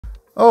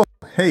Oh,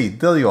 hey,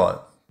 there you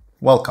are.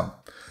 Welcome.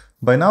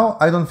 By now,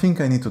 I don't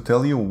think I need to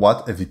tell you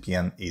what a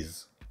VPN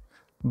is.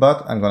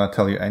 But I'm gonna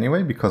tell you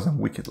anyway because I'm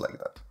wicked like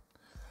that.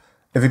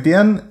 A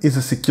VPN is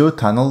a secure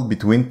tunnel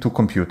between two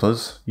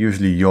computers,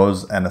 usually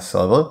yours and a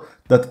server,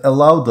 that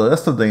allow the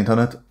rest of the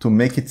internet to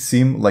make it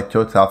seem like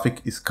your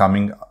traffic is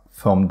coming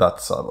from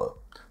that server.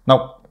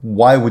 Now,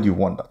 why would you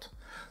want that?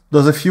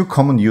 There's a few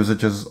common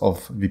usages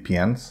of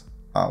VPNs.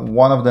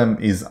 One of them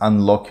is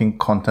unlocking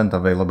content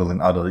available in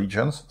other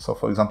regions. So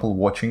for example,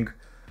 watching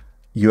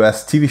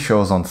US TV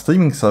shows on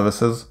streaming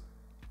services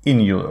in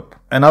Europe.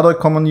 Another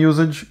common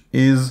usage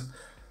is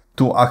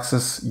to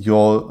access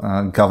your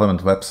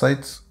government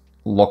websites,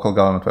 local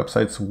government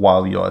websites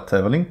while you are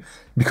traveling.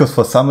 Because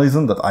for some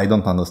reason that I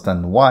don't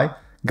understand why,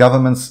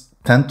 governments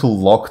tend to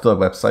lock their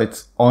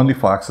websites only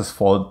for access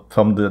from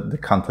the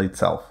country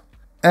itself.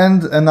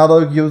 And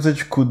another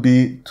usage could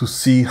be to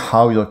see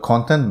how your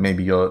content,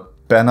 maybe your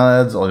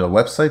banner ads or your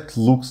website,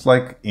 looks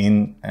like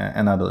in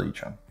another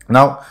region.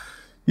 Now,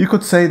 you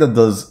could say that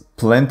there's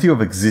plenty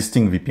of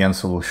existing VPN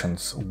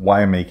solutions.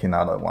 Why make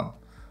another one?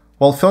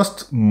 Well,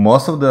 first,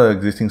 most of the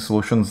existing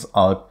solutions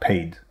are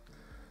paid.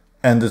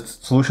 And the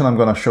solution I'm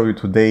going to show you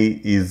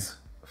today is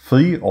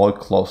free or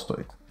close to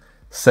it.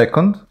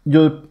 Second,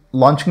 you're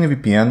launching a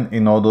VPN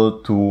in order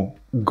to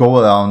go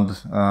around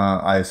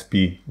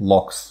ISP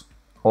locks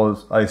or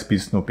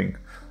ISP snooping.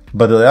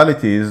 But the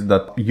reality is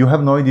that you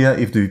have no idea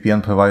if the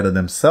VPN provider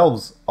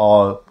themselves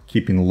are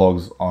keeping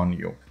logs on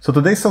you. So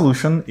today's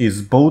solution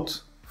is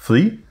both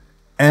free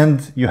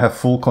and you have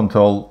full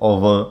control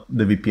over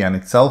the VPN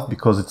itself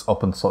because it's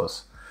open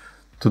source.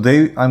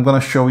 Today, I'm going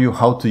to show you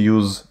how to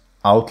use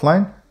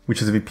Outline,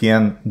 which is a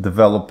VPN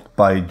developed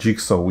by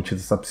Jigsaw, which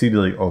is a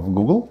subsidiary of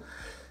Google,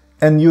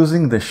 and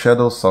using the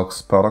Shadow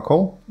SOCKS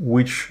protocol,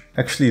 which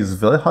actually is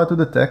very hard to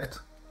detect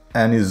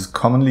and is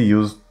commonly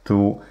used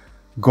to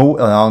go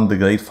around the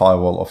Great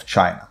Firewall of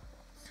China.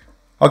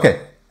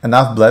 Okay,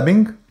 enough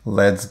blabbing,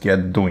 let's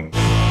get doing.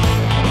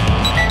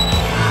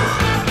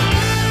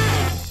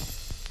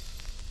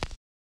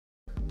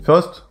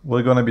 First,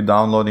 we're going to be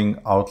downloading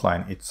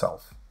Outline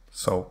itself.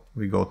 So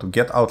we go to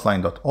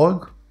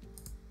getoutline.org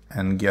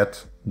and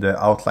get the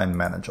Outline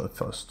Manager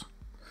first.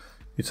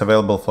 It's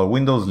available for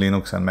Windows,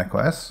 Linux, and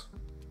macOS,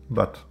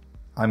 but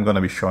I'm going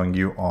to be showing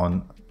you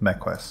on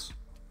macOS.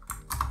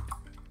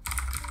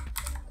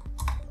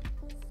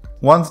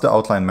 Once the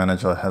Outline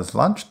Manager has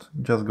launched,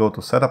 just go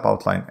to Setup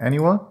Outline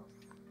Anywhere,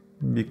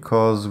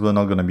 because we're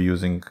not going to be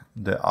using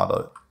the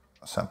other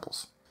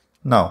samples.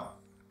 Now,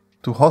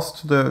 to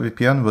host the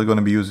VPN, we're going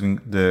to be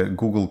using the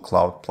Google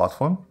Cloud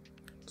Platform.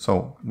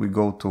 So we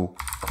go to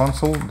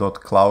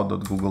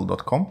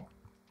console.cloud.google.com.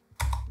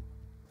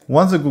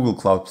 Once the Google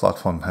Cloud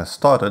Platform has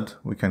started,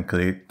 we can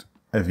create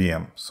a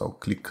VM. So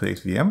click Create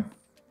VM.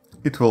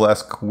 It will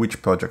ask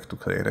which project to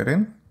create it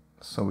in.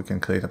 So we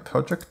can create a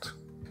project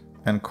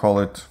and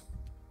call it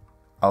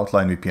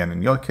Outline VPN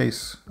in your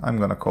case. I'm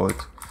going to call it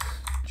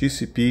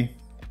GCP,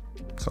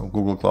 so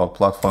Google Cloud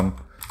Platform,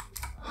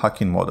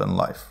 Hacking Modern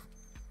Life.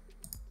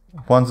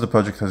 Once the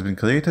project has been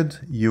created,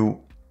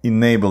 you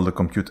enable the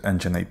Compute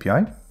Engine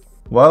API.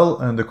 While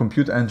the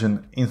Compute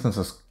Engine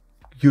instances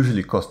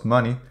usually cost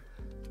money,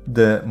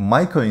 the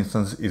micro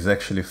instance is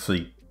actually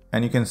free.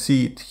 And you can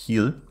see it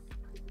here.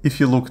 If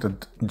you looked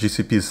at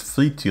GCP's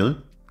free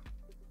tier,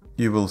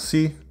 you will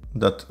see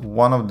that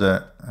one of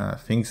the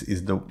things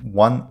is the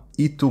 1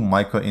 E2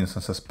 micro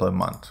instances per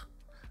month,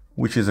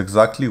 which is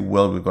exactly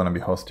where we're going to be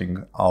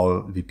hosting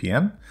our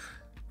VPN.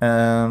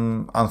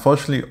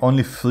 Unfortunately,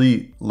 only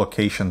 3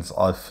 locations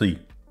are free: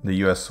 the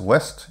US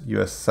West,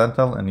 US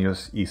Central, and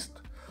US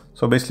East.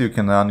 So basically you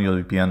can run your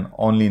VPN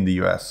only in the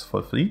US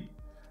for free,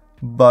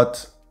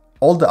 but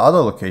all the other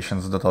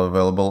locations that are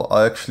available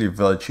are actually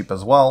very cheap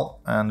as well,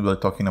 and we're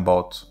talking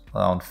about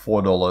around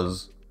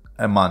 $4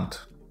 a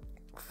month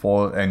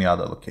for any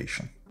other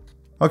location.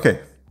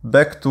 Okay,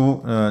 back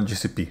to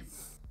GCP.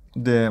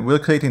 We're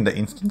creating the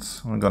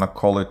instance. We're gonna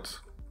call it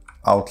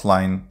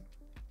Outline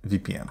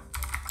VPN.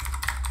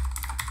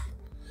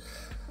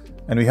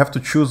 And we have to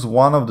choose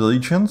one of the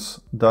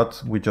regions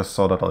that we just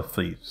saw that are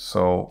free.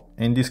 So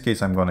in this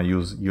case, I'm gonna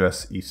use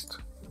US East.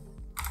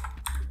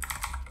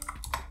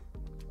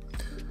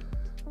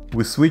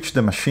 We switch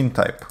the machine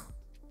type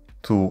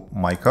to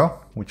Mica,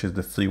 which is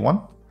the free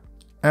one.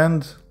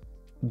 And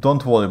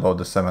don't worry about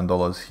the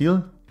 $7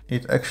 here.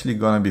 It's actually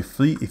gonna be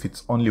free if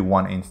it's only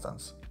one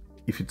instance.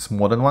 If it's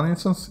more than one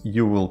instance,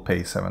 you will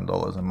pay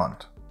 $7 a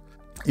month.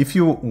 If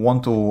you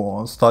want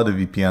to start a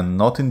VPN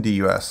not in the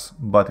US,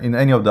 but in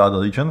any of the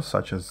other regions,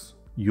 such as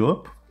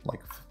Europe,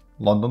 like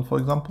London, for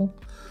example,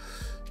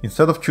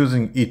 instead of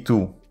choosing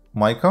E2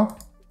 Mica,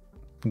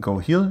 go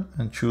here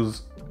and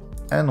choose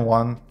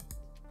N1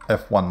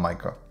 F1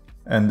 Mica.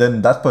 And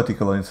then that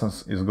particular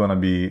instance is going to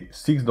be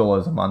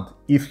 $6 a month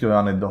if you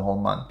run it the whole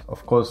month.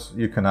 Of course,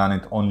 you can run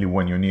it only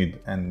when you need,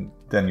 and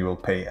then you will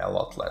pay a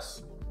lot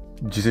less.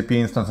 GCP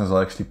instances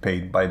are actually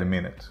paid by the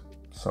minute,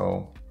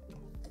 so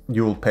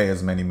you will pay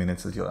as many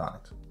minutes as you run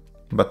it.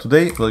 But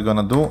today we're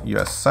gonna do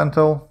US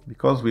Central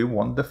because we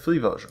want the free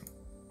version.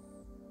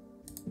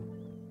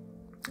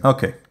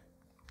 Okay,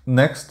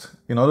 next,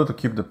 in order to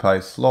keep the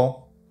price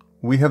low,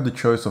 we have the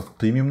choice of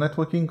premium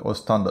networking or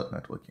standard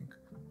networking.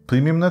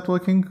 Premium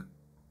networking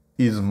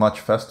is much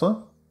faster,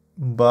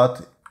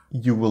 but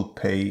you will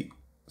pay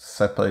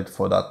separate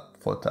for that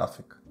for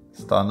traffic.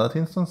 Standard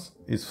instance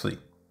is free.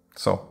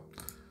 So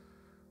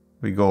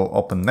we go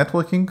open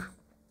networking,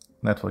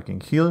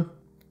 networking here,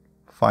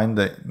 find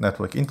the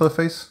network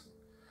interface,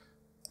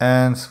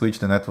 and switch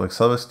the network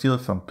service tier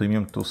from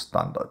premium to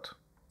standard.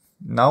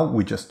 Now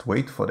we just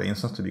wait for the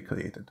instance to be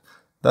created.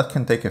 That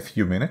can take a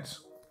few minutes,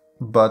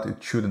 but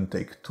it shouldn't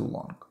take too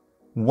long.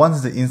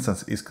 Once the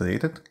instance is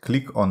created,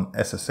 click on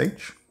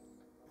SSH,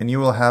 and you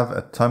will have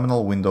a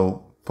terminal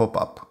window pop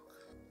up.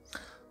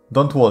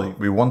 Don't worry,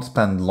 we won't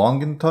spend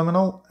long in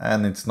terminal,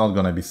 and it's not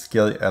gonna be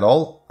scary at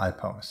all, I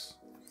promise.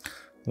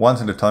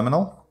 Once in the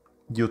terminal,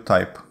 you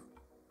type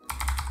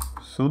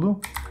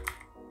sudo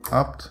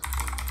apt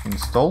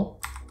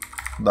install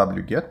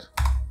wget,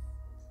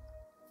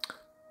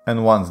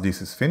 and once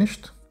this is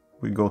finished,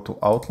 we go to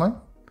outline,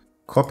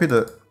 copy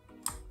the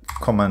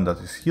command that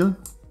is here,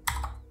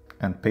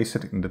 and paste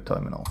it in the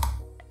terminal.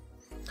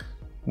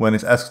 When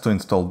it asks to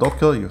install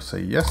Docker, you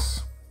say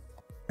yes,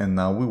 and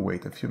now we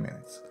wait a few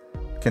minutes.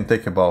 It can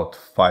take about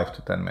 5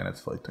 to 10 minutes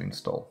for it to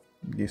install.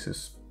 This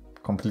is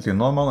completely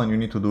normal and you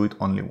need to do it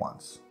only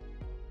once.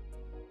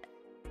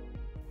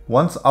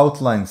 Once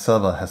Outline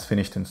server has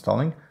finished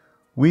installing,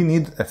 we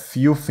need a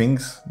few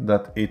things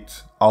that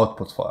it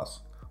outputs for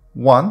us.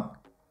 One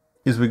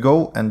is we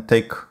go and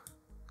take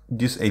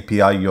this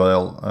API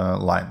URL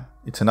line.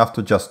 It's enough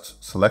to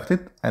just select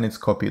it and it's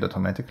copied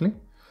automatically.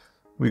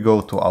 We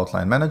go to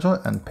Outline Manager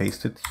and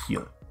paste it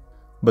here.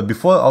 But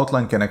before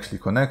Outline can actually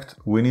connect,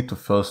 we need to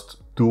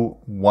first do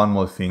one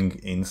more thing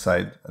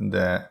inside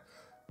the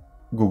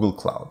Google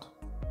Cloud.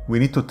 We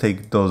need to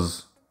take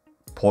those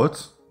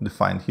ports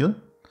defined here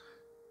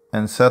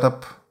and set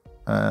up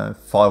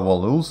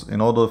firewall rules in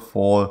order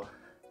for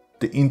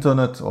the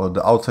internet or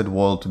the outside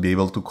world to be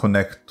able to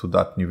connect to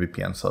that new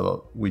VPN server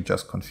we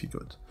just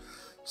configured.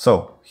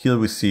 So here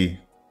we see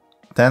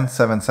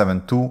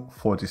 10772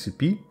 for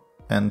TCP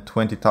and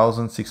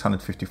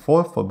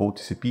 20,654 for both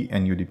TCP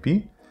and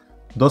UDP.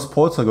 Those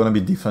ports are going to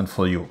be different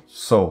for you.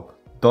 So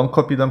don't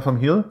copy them from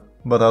here,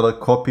 but rather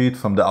copy it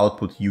from the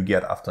output you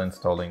get after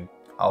installing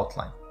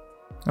Outline.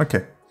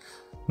 Okay.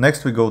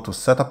 Next we go to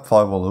setup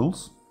firewall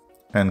rules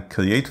and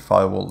create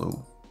firewall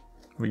rule.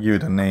 We give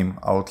it a name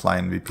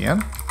Outline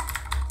VPN.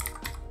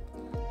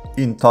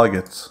 In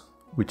targets,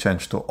 we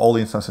change to all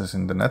instances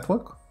in the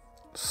network.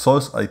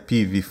 Source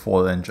IP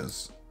v4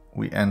 ranges.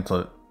 We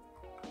enter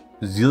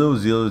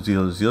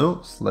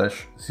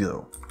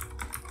 0000/0.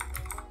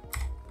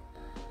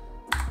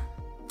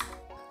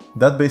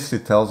 That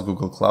basically tells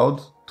Google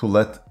Cloud to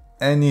let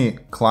any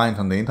client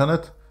on the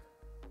internet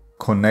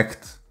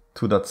connect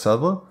to that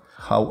server.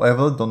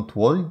 However, don't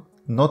worry,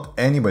 not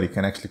anybody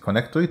can actually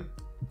connect to it,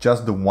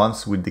 just the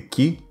ones with the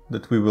key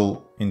that we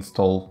will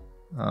install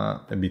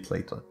a bit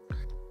later.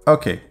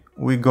 Okay,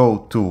 we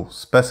go to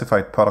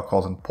specified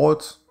protocols and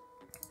ports,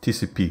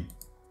 TCP.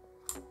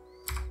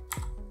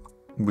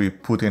 We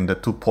put in the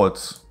 2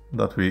 ports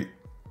that we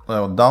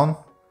wrote down,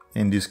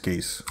 in this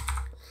case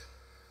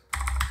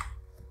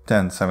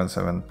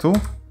 10772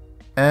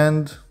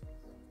 and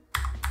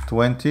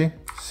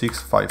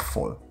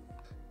 20654,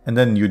 and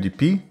then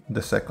UDP,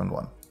 the second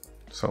one,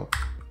 so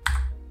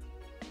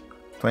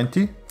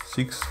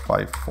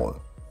 20654,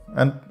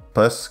 and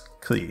press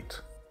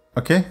create.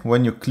 Okay,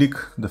 when you click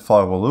the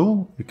firewall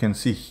rule, you can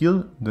see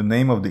here the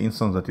name of the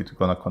instance that it's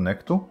gonna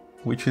connect to,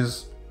 which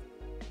is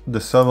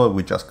the server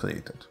we just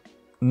created.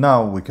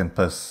 Now we can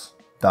press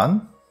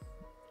done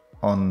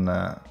on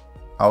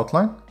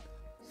Outline,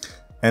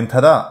 and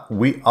tada,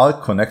 we are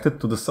connected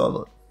to the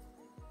server.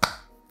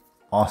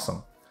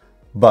 Awesome.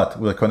 But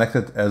we're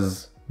connected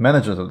as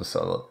managers of the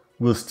server.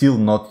 We're still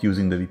not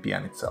using the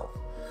VPN itself.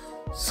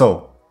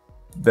 So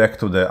back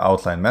to the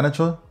Outline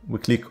Manager, we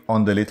click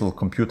on the little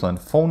computer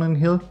and phone in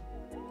here,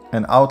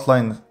 and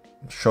Outline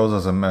shows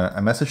us a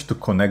message to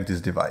connect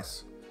this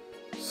device.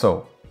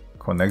 So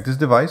connect this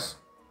device,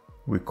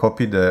 we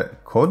copy the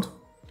code,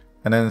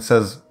 and then it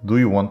says, do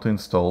you want to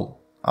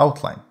install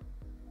Outline?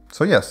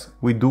 So yes,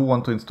 we do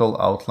want to install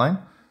Outline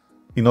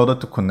in order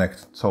to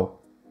connect. So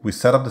we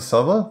set up the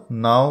server,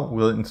 now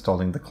we're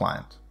installing the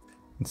client.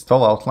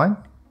 Install Outline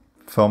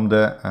from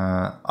the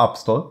App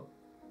Store.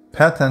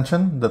 Pay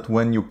attention that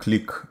when you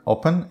click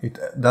open, it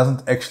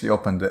doesn't actually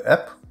open the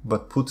app,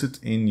 but puts it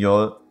in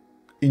your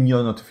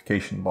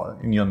notification bar,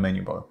 in your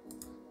menu bar.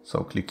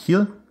 So click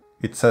here,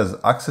 it says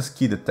access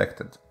key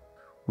detected,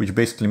 which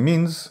basically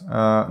means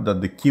that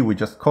the key we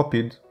just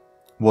copied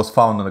was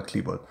found on the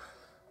keyboard.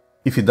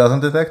 If it doesn't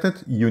detect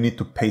it, you need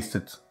to paste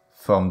it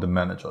from the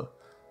manager.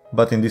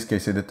 But in this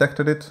case, it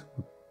detected it.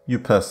 You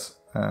press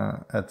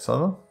add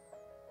server,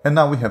 and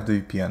now we have the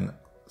VPN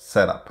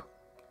set up.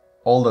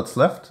 All that's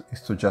left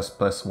is to just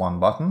press one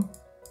button,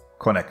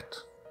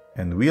 connect,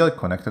 and we are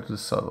connected to the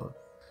server.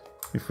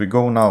 If we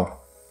go now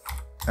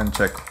and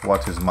check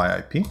what is my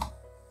IP,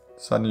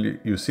 suddenly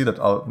you see that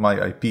my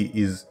IP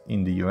is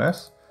in the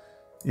US.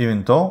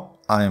 even though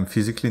I am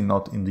physically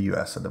not in the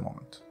US at the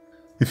moment.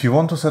 If you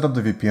want to set up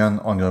the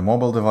VPN on your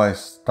mobile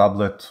device,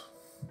 tablet,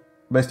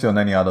 basically on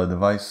any other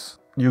device,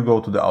 you go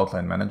to the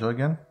Outline Manager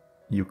again,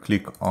 you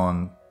click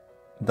on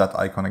that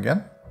icon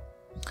again,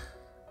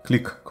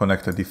 click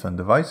Connect a different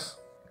device,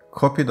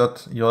 copy that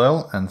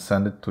URL and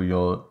send it to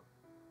your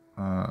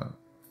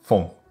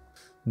phone.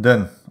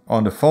 Then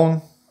on the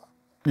phone,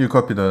 you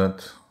copy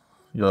that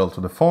URL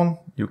to the phone,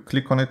 you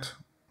click on it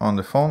on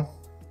the phone,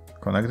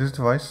 connect this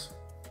device,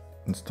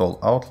 install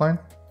Outline,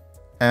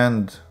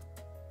 and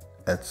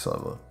add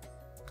server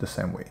the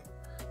same way.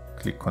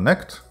 Click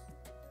connect,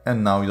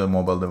 and now your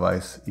mobile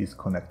device is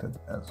connected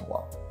as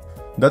well.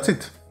 That's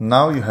it.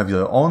 Now you have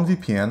your own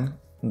VPN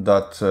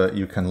that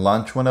you can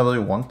launch whenever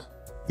you want.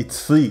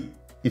 It's free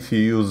if you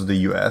use the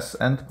US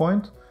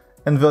endpoint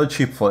and very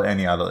cheap for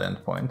any other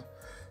endpoint.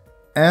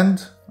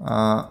 And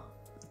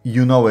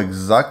you know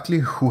exactly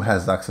who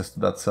has access to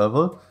that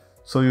server,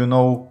 so you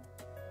know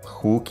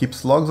who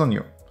keeps logs on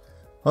you.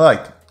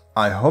 Alright,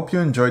 I hope you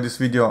enjoyed this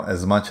video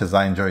as much as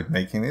I enjoyed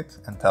making it,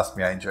 and trust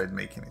me, I enjoyed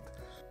making it.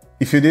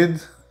 If you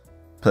did,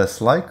 press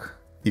like.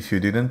 If you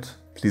didn't,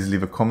 please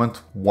leave a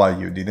comment why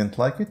you didn't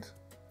like it.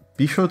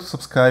 Be sure to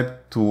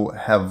subscribe to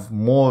have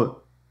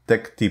more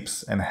tech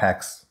tips and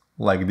hacks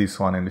like this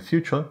one in the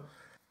future.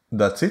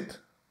 That's it.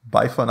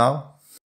 Bye for now.